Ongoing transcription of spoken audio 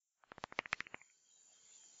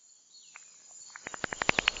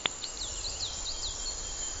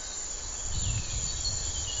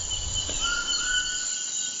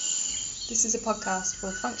This is a podcast for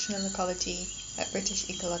Functional Ecology at British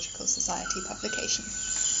Ecological Society publication.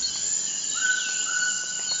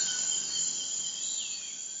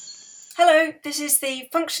 Hello, this is the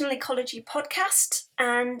Functional Ecology podcast,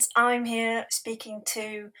 and I'm here speaking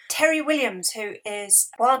to Terry Williams, who is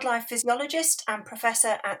a wildlife physiologist and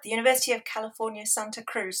professor at the University of California, Santa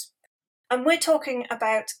Cruz. And we're talking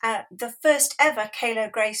about the first ever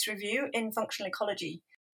Kayla Grace review in functional ecology.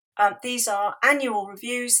 These are annual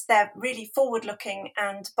reviews. They're really forward-looking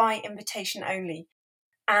and by invitation only.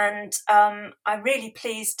 And I'm really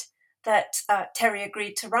pleased that Terry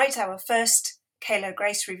agreed to write our first Kayla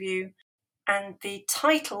Grace review. And the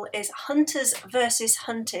title is Hunters versus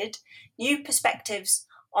Hunted, New Perspectives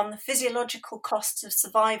on the Physiological Costs of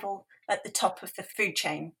Survival at the Top of the Food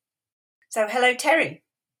Chain. So hello, Terry.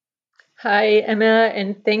 Hi, Emma,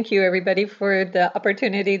 and thank you, everybody, for the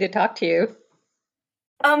opportunity to talk to you.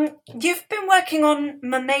 You've been working on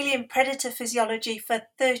mammalian predator physiology for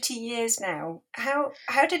 30 years now. How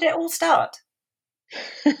did it all start?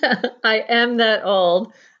 I am that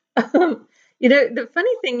old. The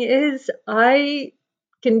funny thing is, I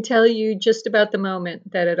can tell you just about the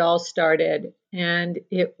moment that it all started. And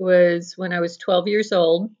it was when I was 12 years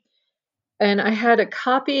old. And I had a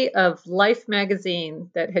copy of Life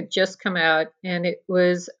magazine that had just come out, and it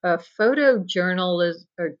was a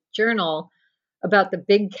journal about the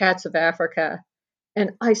big cats of Africa.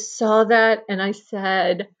 And I saw that and I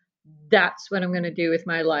said, that's what I'm going to do with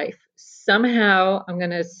my life. Somehow I'm going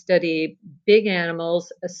to study big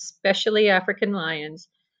animals, especially African lions,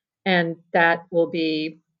 and that will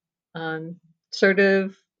be sort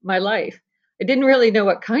of my life. I didn't really know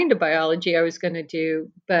what kind of biology I was going to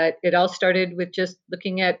do, but it all started with just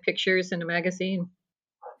looking at pictures in a magazine.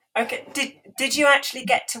 Okay. Did you actually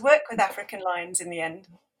get to work with African lions in the end?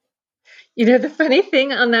 The funny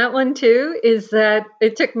thing on that one, too, is that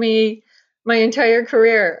it took me my entire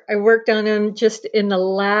career. I worked on them just in the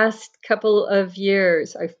last couple of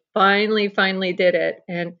years. I finally did it.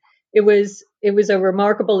 And it was a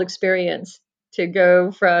remarkable experience to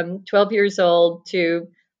go from 12 years old to,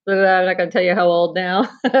 I'm not going to tell you how old now,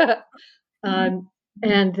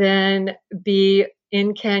 and then be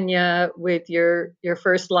in Kenya with your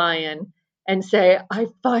first lion and say, I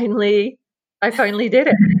finally did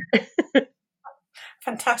it.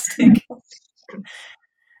 Fantastic.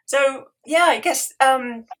 So, yeah, I guess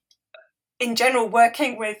in general,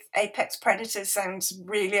 working with apex predators sounds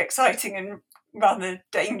really exciting and rather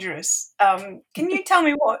dangerous. Can you tell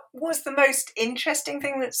me what was the most interesting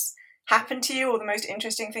thing that's happened to you, or the most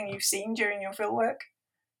interesting thing you've seen during your fieldwork?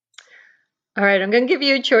 All right, I'm going to give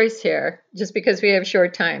you a choice here just because we have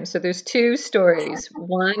short time. So there's two stories.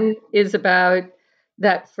 One is about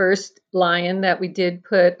that first lion that we did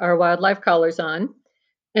put our wildlife collars on.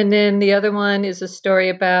 And then the other one is a story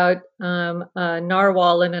about a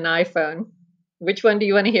narwhal and an iPhone. Which one do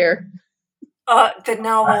you want to hear? The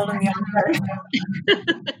narwhal and the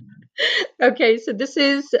iPhone. Okay, so this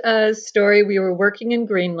is a story. We were working in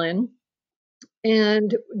Greenland.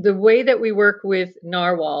 And the way that we work with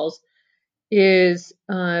narwhals is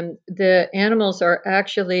the animals are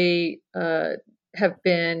actually have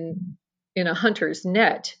been in a hunter's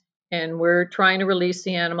net, and we're trying to release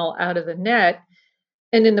the animal out of the net.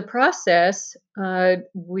 And in the process,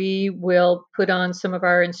 we will put on some of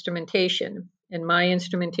our instrumentation. And my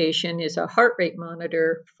instrumentation is a heart rate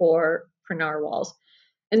monitor for narwhals.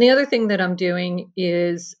 And the other thing that I'm doing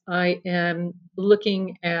is I am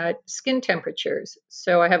looking at skin temperatures.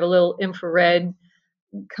 So I have a little infrared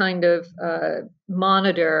kind of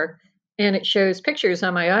monitor, and it shows pictures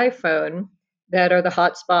on my iPhone that are the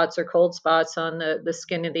hot spots or cold spots on the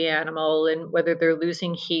skin of the animal, and whether they're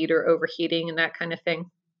losing heat or overheating and that kind of thing.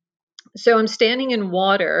 So I'm standing in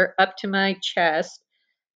water up to my chest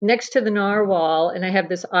next to the narwhal, and I have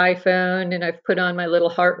this iPhone, and I've put on my little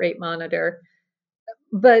heart rate monitor,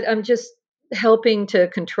 but I'm just helping to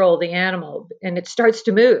control the animal, and it starts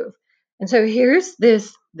to move. And so here's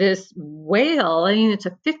this whale. I mean, it's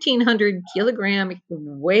a 1,500 kilogram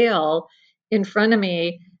whale in front of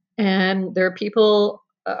me, and there are people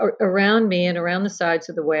around me and around the sides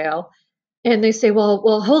of the whale, and they say,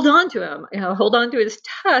 "Well, hold on to him. Hold on to his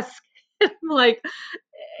tusk." I'm like,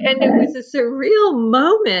 and it was a surreal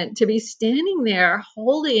moment to be standing there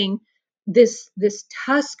holding this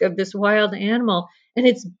tusk of this wild animal, and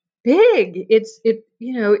it's big. It's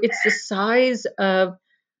the size of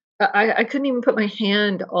I couldn't even put my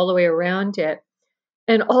hand all the way around it.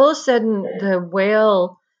 And all of a sudden, the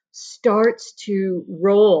whale starts to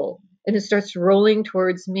roll, and it starts rolling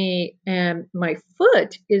towards me. And my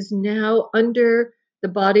foot is now under the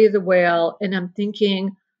body of the whale. And I'm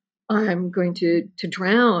thinking, I'm going to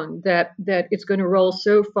drown, that it's going to roll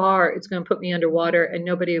so far, it's going to put me underwater and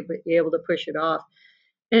nobody will be able to push it off.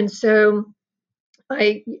 And so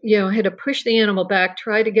I, had to push the animal back,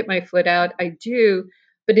 try to get my foot out. I do,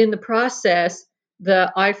 but in the process,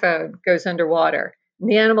 the iPhone goes underwater. And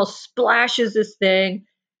the animal splashes this thing,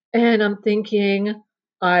 and I'm thinking,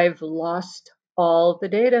 I've lost all the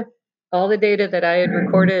data that I had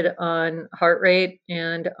recorded on heart rate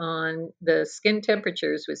and on the skin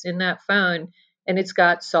temperatures was in that phone, and it's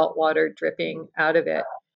got salt water dripping out of it.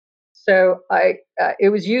 So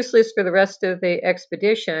it was useless for the rest of the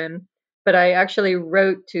expedition. But I actually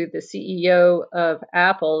wrote to the CEO of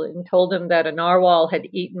Apple and told him that a narwhal had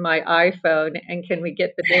eaten my iPhone and can we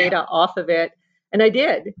get the data off of it? And I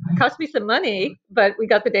did. It cost me some money, but we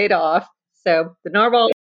got the data off. So the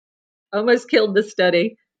narwhal almost killed the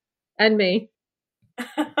study and me.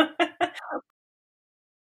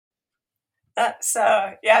 That's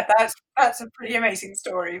a pretty amazing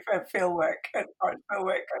story for field work as far as field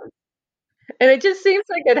work goes. And it just seems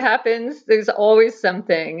like it happens. There's always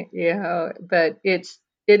something, but it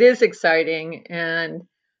is exciting. And,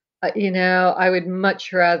 I would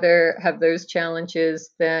much rather have those challenges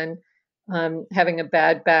than having a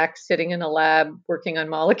bad back sitting in a lab working on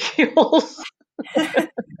molecules.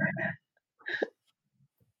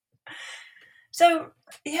 So,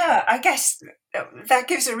 yeah, I guess that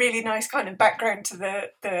gives a really nice kind of background to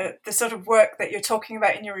the sort of work that you're talking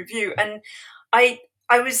about in your review. And I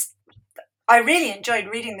really enjoyed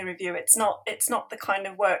reading the review. It's not the kind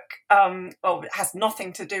of work, it has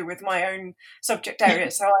nothing to do with my own subject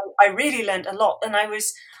area. So I really learned a lot, and I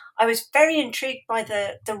was very intrigued by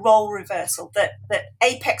the role reversal that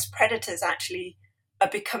apex predators actually are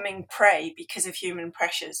becoming prey because of human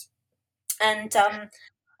pressures. And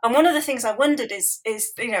one of the things I wondered is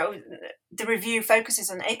the review focuses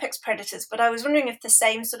on apex predators, but I was wondering if the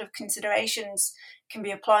same sort of considerations can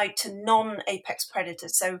be applied to non-apex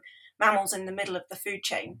predators, so mammals in the middle of the food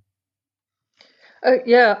chain.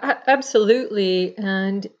 Yeah, absolutely.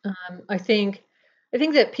 And I think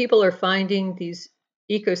that people are finding these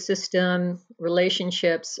ecosystem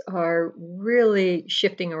relationships are really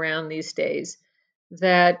shifting around these days.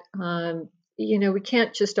 That we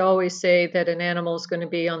can't just always say that an animal is going to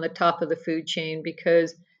be on the top of the food chain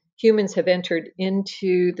because humans have entered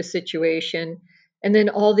into the situation. And then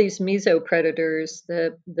all these mesopredators,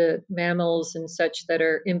 the mammals and such that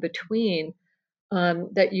are in between,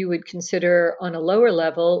 that you would consider on a lower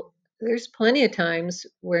level, there's plenty of times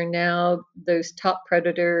where now those top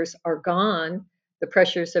predators are gone. The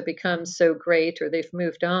pressures have become so great or they've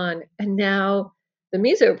moved on. And now the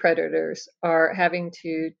mesopredators are having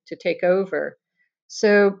to take over.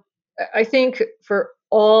 So I think for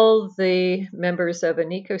all the members of an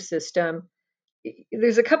ecosystem,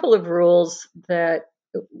 there's a couple of rules that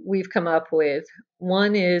we've come up with.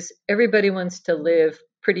 One is everybody wants to live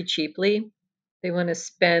pretty cheaply. They want to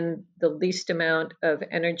spend the least amount of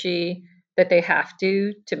energy that they have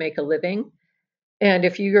to make a living. And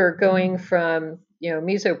if you are going from,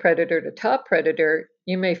 mesopredator to top predator,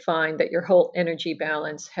 you may find that your whole energy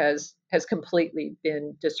balance has completely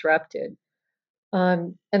been disrupted.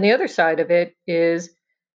 And the other side of it is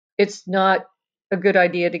it's not a good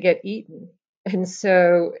idea to get eaten. And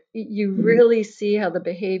so you really see how the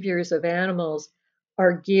behaviors of animals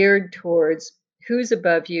are geared towards who's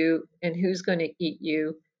above you and who's going to eat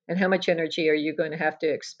you and how much energy are you going to have to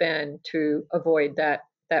expend to avoid that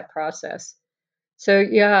process. So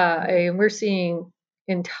yeah, and we're seeing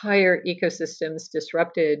entire ecosystems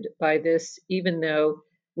disrupted by this, even though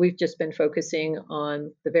we've just been focusing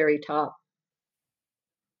on the very top.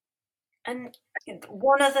 And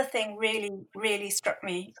one other thing really, really struck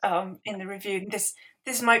me in the review.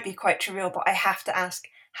 This might be quite trivial, but I have to ask: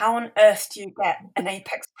 how on earth do you get an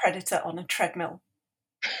apex predator on a treadmill?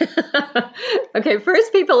 Okay,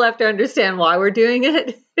 first people have to understand why we're doing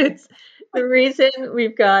it. It's the reason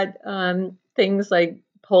we've got things like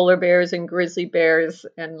polar bears and grizzly bears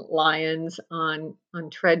and lions on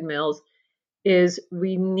treadmills is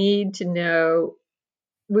we need to know,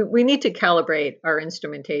 we need to calibrate our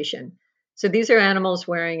instrumentation. So these are animals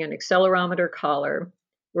wearing an accelerometer collar.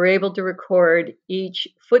 We're able to record each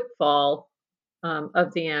footfall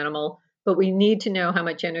of the animal, but we need to know how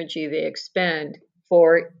much energy they expend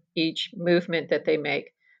for each movement that they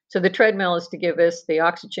make. So the treadmill is to give us the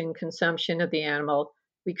oxygen consumption of the animal.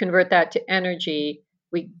 We convert that to energy.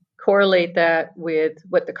 We correlate that with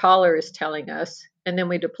what the collar is telling us, and then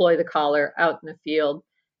we deploy the collar out in the field.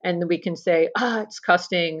 And we can say, it's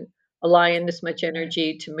costing a lion this much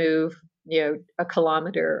energy to move, a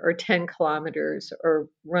kilometer or 10 kilometers or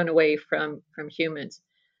run away from humans.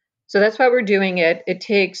 So that's why we're doing it. It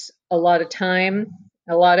takes a lot of time,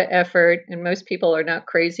 a lot of effort, and most people are not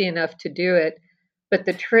crazy enough to do it. But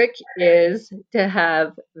the trick is to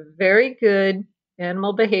have very good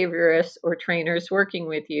animal behaviorists or trainers working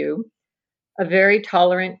with you, a very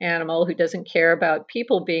tolerant animal who doesn't care about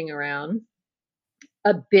people being around,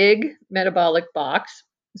 a big metabolic box,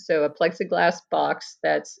 so a plexiglass box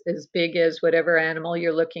that's as big as whatever animal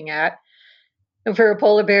you're looking at. And for a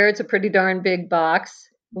polar bear, it's a pretty darn big box,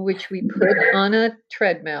 which we put on a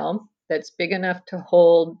treadmill that's big enough to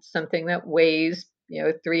hold something that weighs,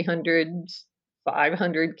 300,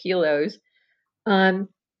 500 kilos, and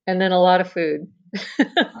then a lot of food.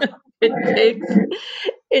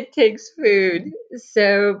 It takes food.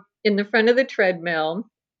 So in the front of the treadmill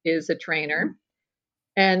is a trainer,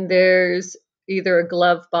 and there's either a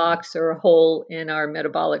glove box or a hole in our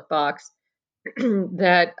metabolic box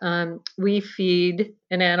that we feed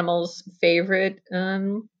an animal's favorite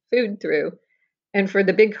food through. And for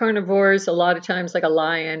the big carnivores, a lot of times, like a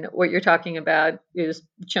lion, what you're talking about is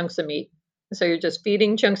chunks of meat. So you're just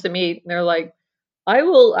feeding chunks of meat, and they're like, I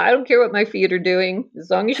don't care what my feet are doing. As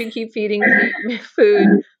long as you keep feeding me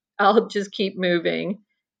food, I'll just keep moving.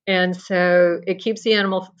 And so it keeps the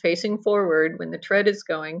animal facing forward when the tread is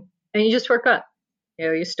going, and you just work up.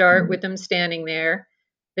 You start with them standing there,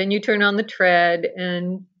 then you turn on the tread,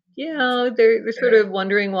 and they're sort of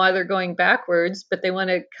wondering why they're going backwards, but they want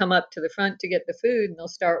to come up to the front to get the food, and they'll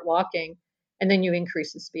start walking, and then you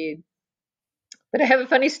increase the speed. But I have a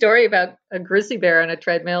funny story about a grizzly bear on a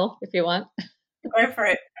treadmill, if you want. Go for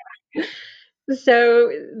it. So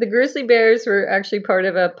the grizzly bears were actually part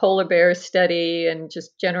of a polar bear study and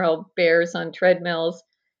just general bears on treadmills.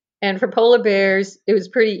 And for polar bears, it was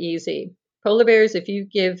pretty easy. Polar bears, if you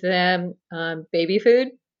give them baby food,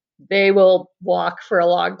 they will walk for a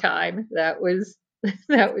long time. That was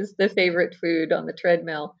the favorite food on the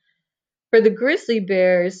treadmill. For the grizzly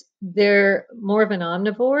bears, they're more of an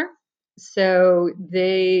omnivore. So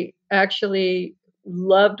they actually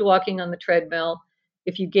loved walking on the treadmill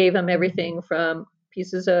if you gave them everything from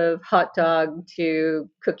pieces of hot dog to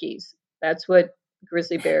cookies. That's what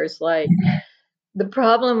grizzly bears like. The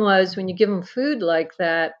problem was when you give them food like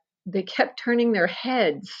that, they kept turning their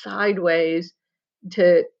head sideways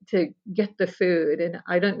to get the food, and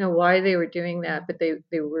I don't know why they were doing that, but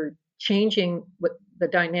they were changing what the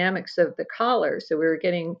dynamics of the collar, so we were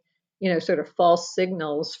getting sort of false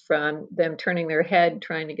signals from them turning their head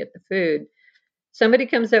trying to get the food. Somebody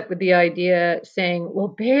comes up with the idea saying, well,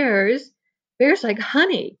 bears like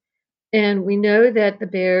honey, and we know that the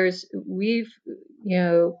bears, we've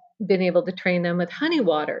been able to train them with honey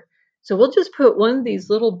water, so we'll just put one of these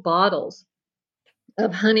little bottles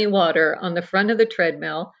of honey water on the front of the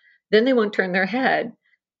treadmill, then they won't turn their head.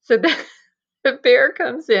 So the bear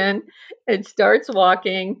comes in and starts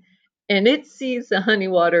walking, and it sees the honey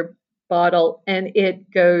water bottle and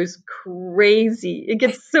it goes crazy. It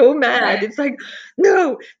gets so mad. It's like,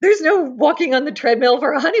 no, there's no walking on the treadmill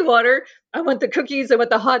for honey water. I want the cookies, I want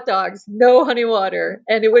the hot dogs, no honey water.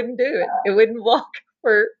 And it wouldn't do it. It wouldn't walk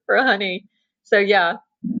for honey. So yeah,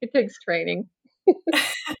 it takes training.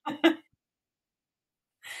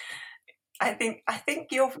 I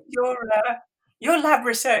think your lab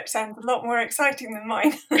research sounds a lot more exciting than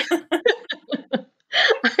mine.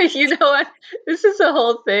 You know what? This is a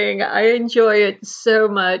whole thing. I enjoy it so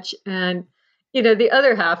much. And, the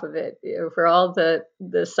other half of it, for all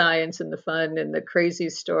the science and the fun and the crazy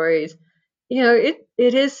stories, it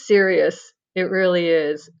is serious. It really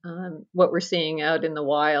is, what we're seeing out in the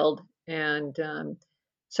wild, and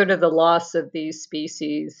sort of the loss of these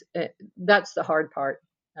species. That's the hard part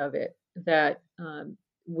of it, that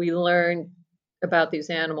we learn about these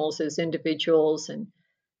animals as individuals,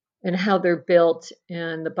 and how they're built,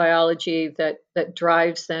 and the biology that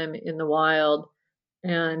drives them in the wild.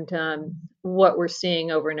 And what we're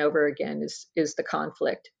seeing over and over again is the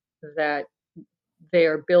conflict, that they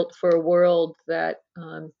are built for a world that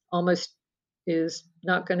almost is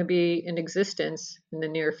not going to be in existence in the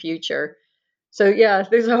near future. So yeah,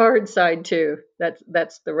 there's a hard side too.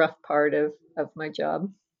 That's the rough part of my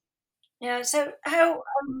job. Yeah. So how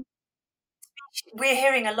we're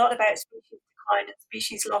hearing a lot about species decline and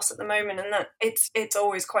species loss at the moment, and that it's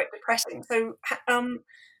always quite depressing. So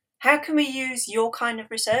how can we use your kind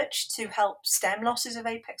of research to help stem losses of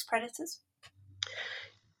apex predators?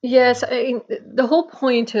 Yes, I mean, the whole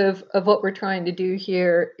point of what we're trying to do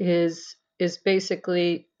here is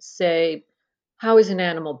basically say, how is an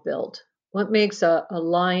animal built? What makes a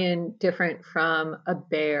lion different from a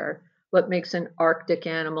bear? What makes an Arctic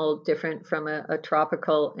animal different from a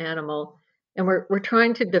tropical animal? And we're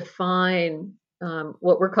trying to define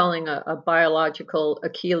what we're calling a biological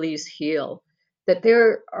Achilles heel. that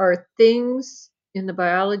there are things in the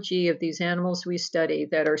biology of these animals we study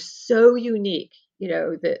that are so unique,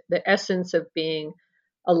 the essence of being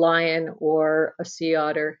a lion or a sea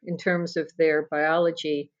otter in terms of their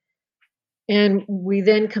biology. And we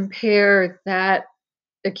then compare that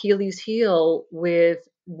Achilles heel with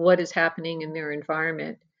what is happening in their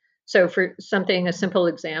environment. So for something, a simple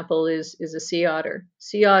example is a sea otter.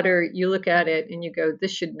 Sea otter, you look at it and you go,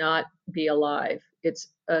 this should not be alive. It's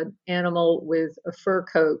an animal with a fur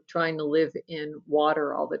coat trying to live in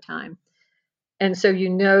water all the time. And so you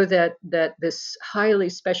know that this highly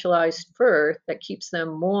specialized fur that keeps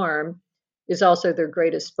them warm is also their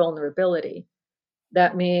greatest vulnerability.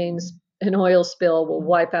 That means an oil spill will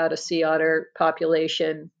wipe out a sea otter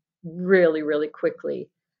population really, really quickly.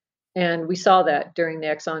 And we saw that during the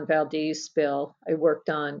Exxon Valdez spill. I worked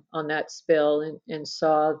on that spill and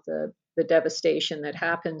saw the devastation that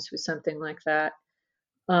happens with something like that.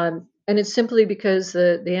 And it's simply because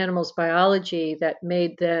the animal's biology that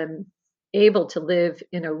made them able to live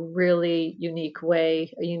in a really unique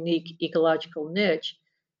way, a unique ecological niche,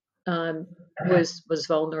 was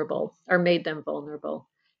vulnerable or made them vulnerable.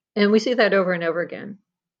 And we see that over and over again.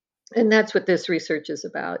 And that's what this research is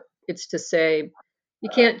about. It's to say you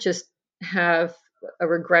can't just have a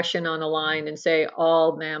regression on a line and say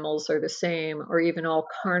all mammals are the same or even all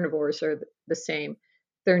carnivores are the same.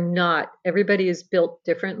 They're not. Everybody is built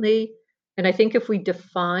differently. And I think if we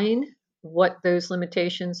define what those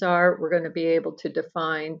limitations are, we're going to be able to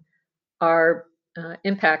define our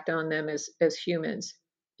impact on them as humans.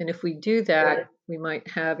 And if we do that, we might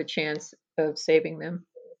have a chance of saving them.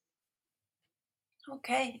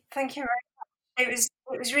 Okay, thank you very much.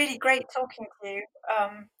 It was really great talking to you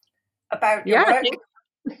about your Yeah,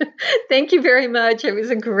 work. thank you very much. It was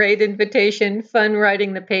a great invitation, fun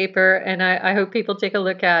writing the paper, and I hope people take a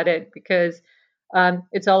look at it because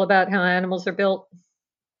it's all about how animals are built.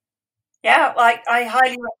 Yeah, I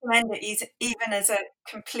highly recommend it, even as a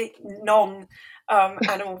complete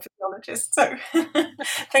non-animal physiologist. So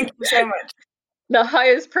thank you so much. The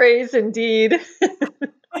highest praise indeed.